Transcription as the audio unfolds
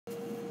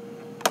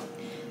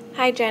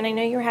Hi Jen, I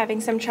know you were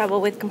having some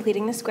trouble with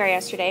completing the square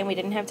yesterday and we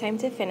didn't have time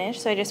to finish,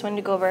 so I just wanted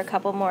to go over a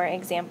couple more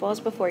examples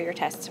before your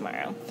test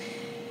tomorrow.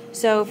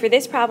 So for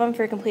this problem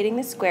for completing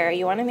the square,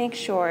 you want to make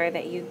sure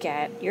that you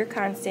get your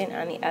constant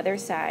on the other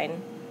side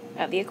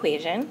of the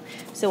equation.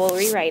 So we'll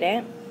rewrite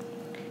it.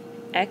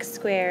 X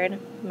squared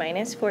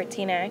minus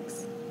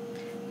 14x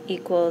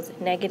equals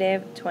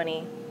negative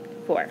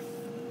 24.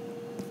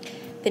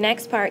 The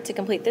next part, to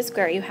complete the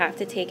square, you have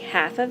to take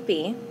half of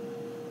b,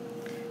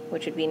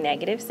 which would be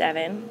negative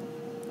 7,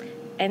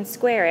 and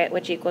square it,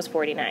 which equals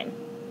 49.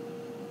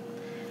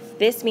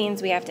 This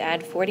means we have to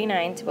add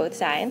 49 to both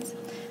sides.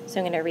 So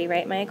I'm going to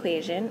rewrite my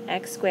equation.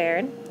 X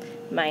squared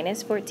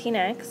minus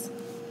 14x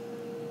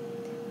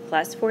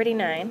plus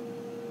 49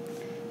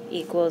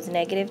 equals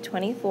negative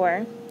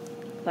 24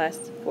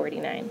 plus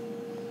 49.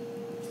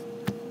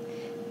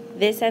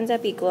 This ends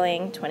up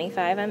equaling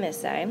 25 on this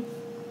side.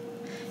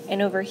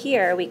 And over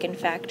here, we can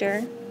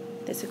factor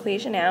this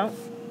equation out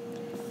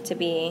to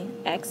be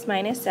x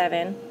minus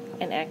 7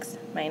 and x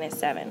minus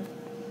 7.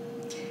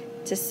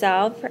 To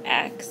solve for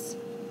x,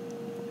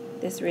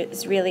 this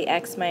is really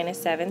x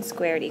minus 7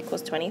 squared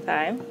equals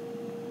 25.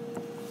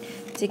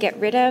 To get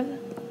rid of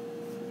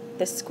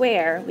the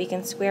square, we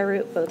can square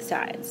root both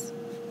sides.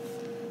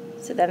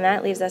 So then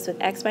that leaves us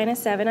with x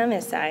minus 7 on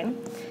this side,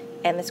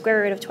 and the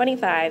square root of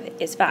 25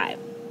 is 5,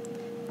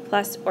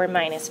 plus or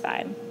minus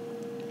 5.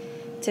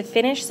 To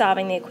finish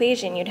solving the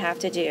equation, you'd have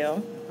to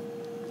do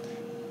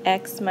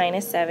x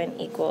minus 7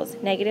 equals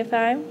negative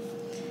 5,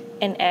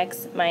 and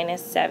x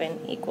minus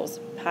 7 equals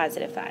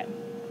positive 5.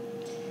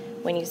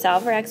 When you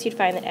solve for x, you'd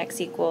find that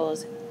x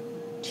equals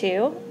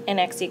 2 and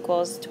x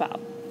equals 12.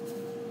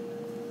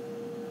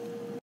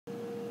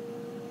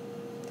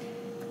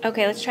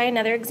 Okay, let's try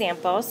another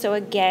example. So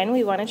again,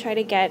 we want to try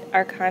to get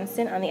our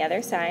constant on the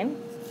other side.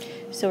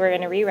 So we're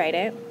going to rewrite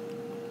it.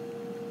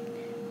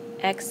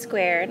 X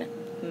squared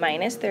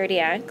minus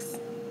 30x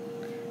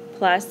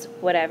plus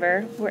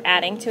whatever we're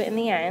adding to it in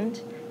the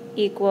end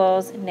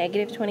equals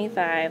negative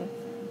 25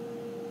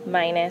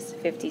 minus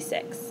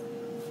 56.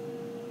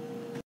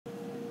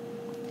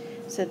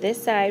 So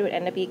this side would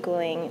end up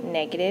equaling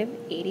negative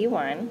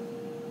 81.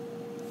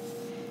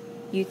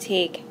 You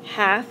take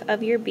half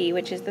of your b,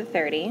 which is the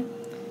 30.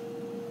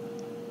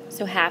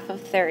 So half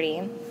of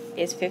 30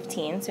 is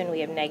 15, so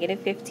we have negative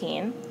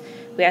 15.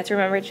 We have to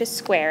remember to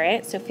square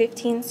it. So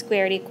 15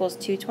 squared equals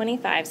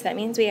 225. So that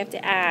means we have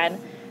to add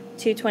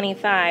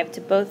 225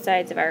 to both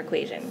sides of our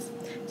equations.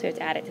 So we have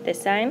to add it to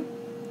this side,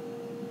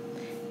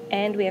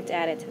 and we have to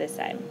add it to this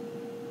side.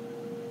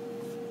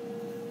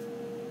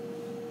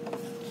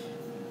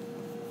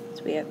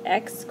 So we have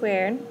x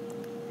squared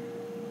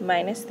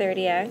minus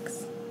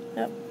 30x.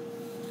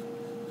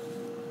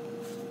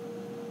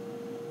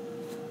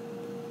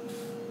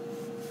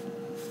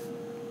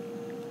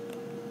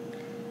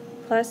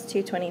 Plus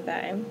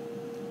 225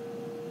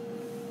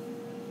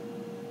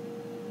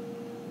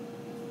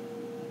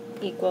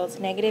 equals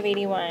negative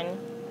 81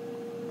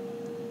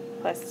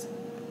 plus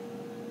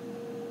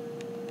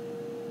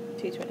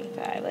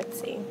 225. Let's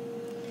see.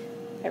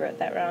 I wrote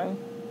that wrong.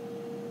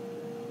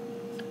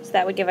 So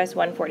that would give us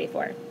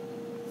 144.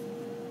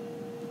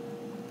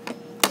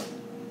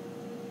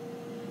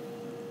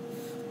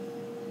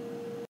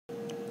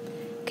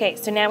 Okay,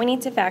 so now we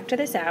need to factor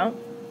this out.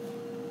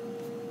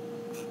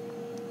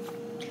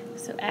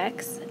 So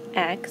x.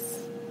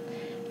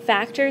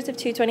 Factors of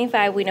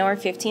 225 we know are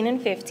 15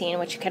 and 15,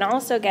 which can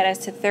also get us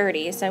to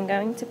 30. So I'm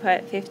going to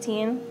put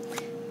 15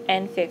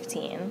 and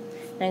 15. And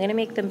I'm going to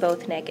make them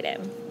both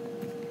negative.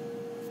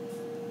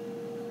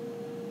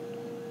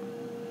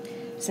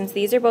 Since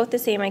these are both the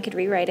same, I could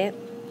rewrite it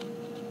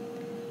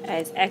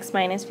as x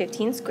minus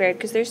 15 squared,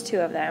 because there's two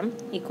of them,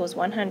 equals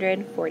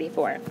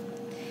 144.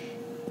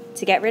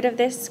 To get rid of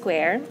this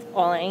square,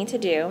 all I need to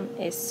do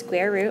is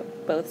square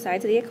root both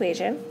sides of the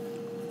equation.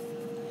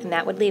 And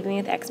that would leave me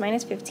with x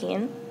minus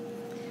 15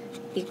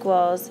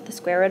 equals the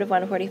square root of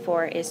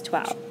 144 is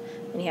 12.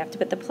 And you have to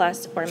put the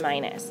plus or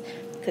minus,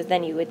 because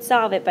then you would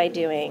solve it by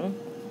doing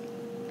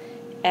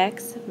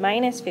x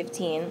minus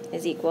 15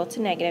 is equal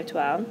to negative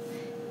 12,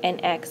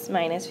 and x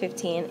minus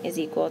 15 is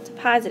equal to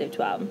positive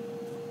 12.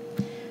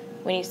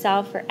 When you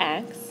solve for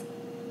x,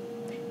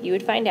 you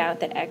would find out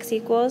that x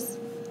equals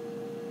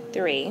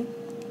 3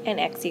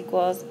 and x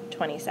equals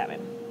 27.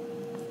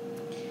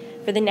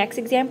 For the next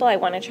example, I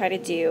want to try to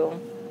do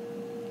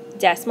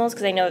decimals,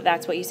 because I know that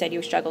that's what you said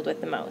you struggled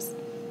with the most.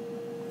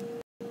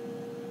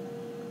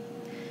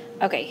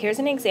 Okay, here's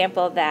an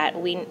example that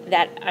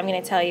I'm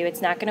going to tell you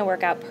it's not going to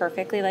work out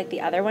perfectly like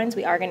the other ones.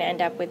 We are going to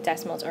end up with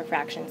decimals or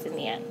fractions in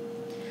the end.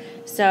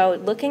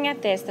 So looking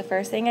at this, the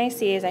first thing I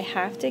see is I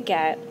have to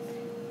get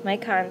my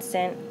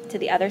constant to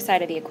the other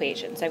side of the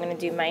equation. So I'm going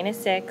to do minus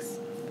 6,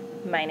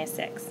 minus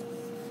 6.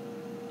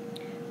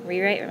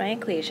 Rewrite my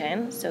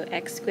equation. So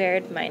x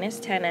squared minus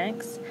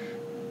 10x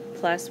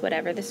plus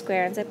whatever the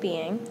square ends up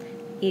being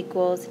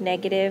equals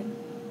negative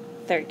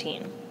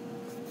 13.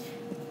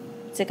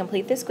 To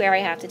complete the square, I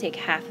have to take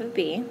half of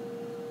b,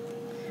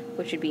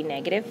 which would be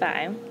negative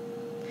 5,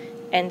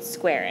 and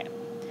square it.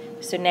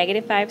 So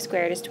negative 5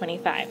 squared is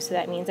 25. So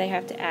that means I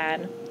have to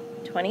add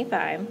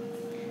 25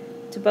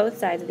 to both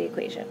sides of the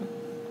equation.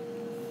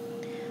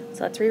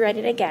 So let's rewrite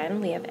it again.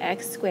 We have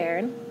x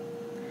squared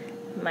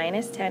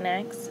minus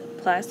 10x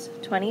plus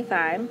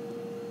 25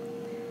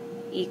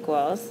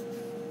 equals,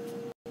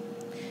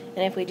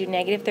 and if we do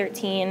negative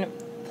 13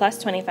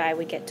 plus 25,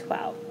 we get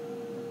 12.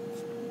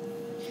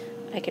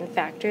 I can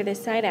factor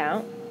this side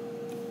out.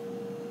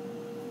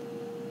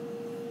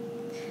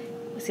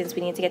 Since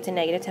we need to get to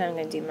negative 10, I'm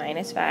going to do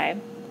minus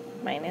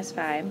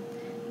 5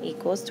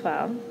 equals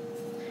 12.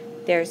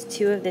 There's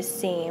two of the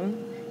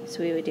same,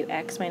 so we would do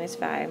x minus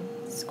 5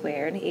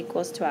 squared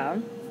equals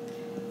 12.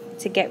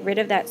 To get rid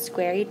of that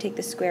square, you take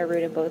the square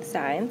root of both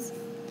sides,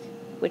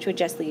 which would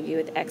just leave you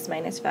with x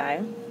minus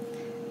 5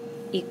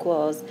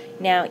 equals,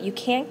 now you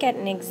can't get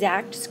an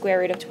exact square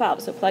root of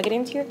 12, so plug it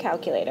into your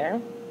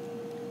calculator.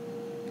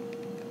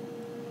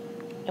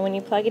 And when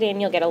you plug it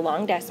in, you'll get a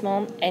long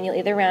decimal, and you'll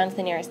either round to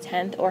the nearest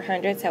tenth or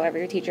hundredths, however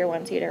your teacher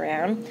wants you to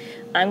round.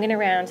 I'm going to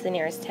round to the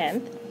nearest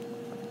tenth.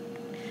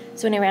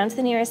 So when I round to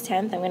the nearest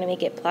tenth, I'm going to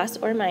make it plus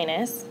or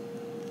minus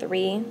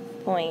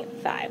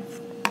 3.5.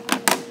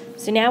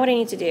 So now what I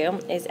need to do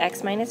is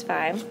x minus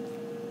 5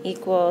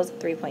 equals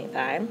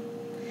 3.5,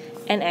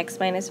 and x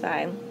minus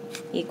 5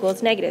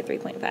 equals negative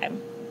 3.5.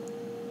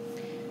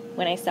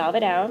 When I solve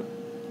it out,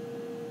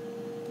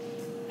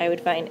 I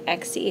would find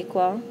x to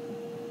equal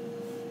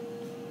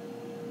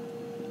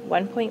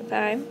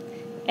 1.5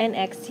 and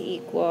x to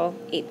equal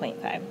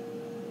 8.5.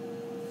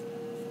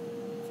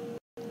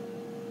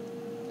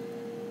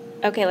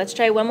 Okay, let's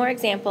try one more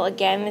example.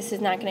 Again, this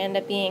is not going to end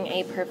up being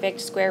a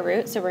perfect square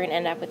root, so we're going to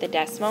end up with a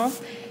decimal.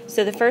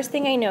 So the first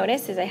thing I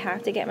notice is I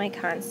have to get my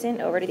constant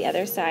over to the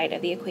other side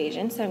of the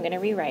equation, so I'm going to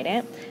rewrite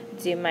it.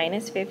 Do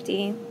minus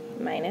 50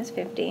 minus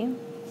 50.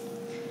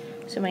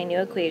 So my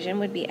new equation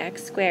would be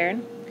x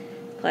squared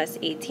plus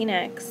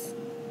 18x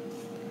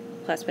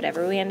plus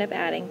whatever we end up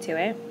adding to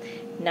it,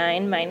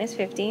 9 minus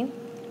 50,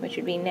 which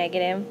would be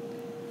negative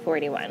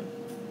 41.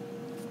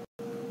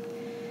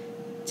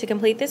 To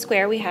complete the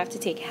square, we have to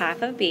take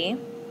half of b,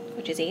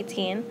 which is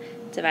 18,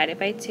 divided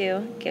by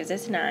 2 gives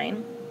us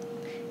 9,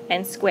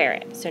 and square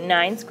it. So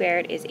 9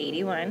 squared is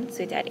 81, so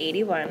we have to add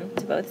 81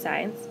 to both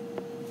sides.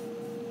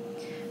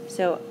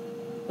 So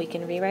we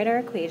can rewrite our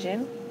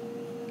equation.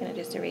 I'm going to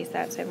just erase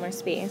that so I have more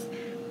space.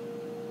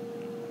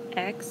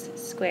 X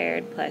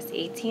squared plus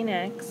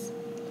 18x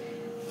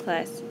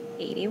plus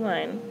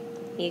 81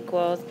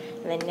 equals,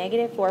 and then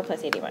negative 4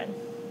 plus 81.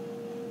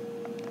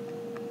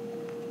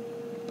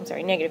 I'm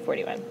sorry, negative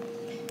 41,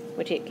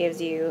 which it gives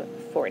you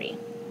 40.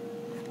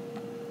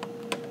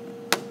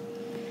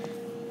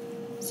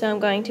 So I'm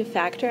going to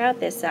factor out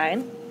this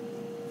side.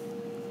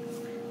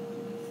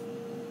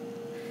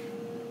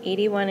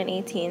 81 and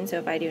 18, so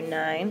if I do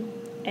 9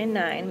 and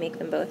 9, make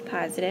them both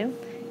positive,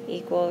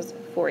 equals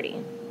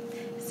 40.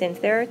 Since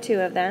there are two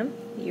of them,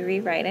 you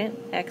rewrite it,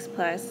 x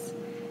plus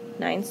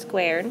 9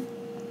 squared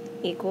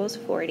equals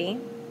 40.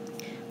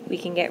 We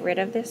can get rid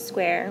of this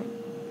square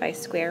by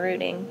square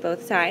rooting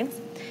both sides.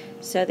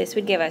 So this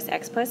would give us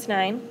x plus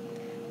 9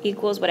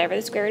 equals whatever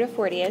the square root of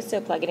 40 is,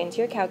 so plug it into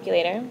your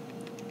calculator.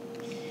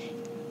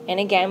 And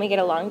again, we get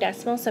a long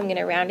decimal, so I'm going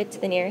to round it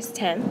to the nearest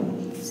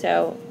tenth.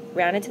 So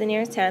rounded to the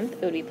nearest tenth,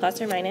 it would be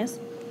plus or minus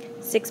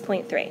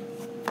 6.3.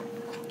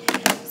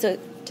 So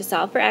to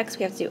solve for x,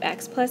 we have to do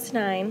x plus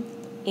 9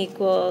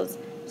 equals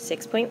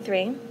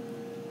 6.3,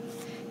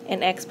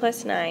 and x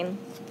plus 9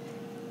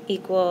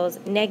 equals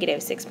negative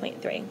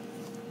 6.3.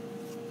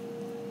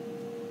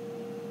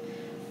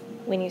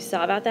 When you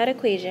solve out that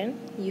equation,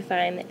 you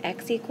find that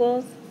x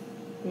equals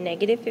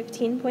negative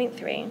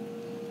 15.3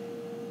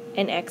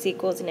 and x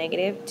equals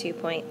negative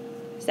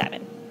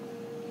 2.7.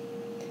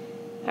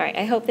 All right,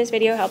 I hope this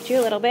video helped you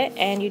a little bit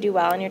and you do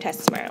well on your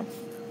test tomorrow.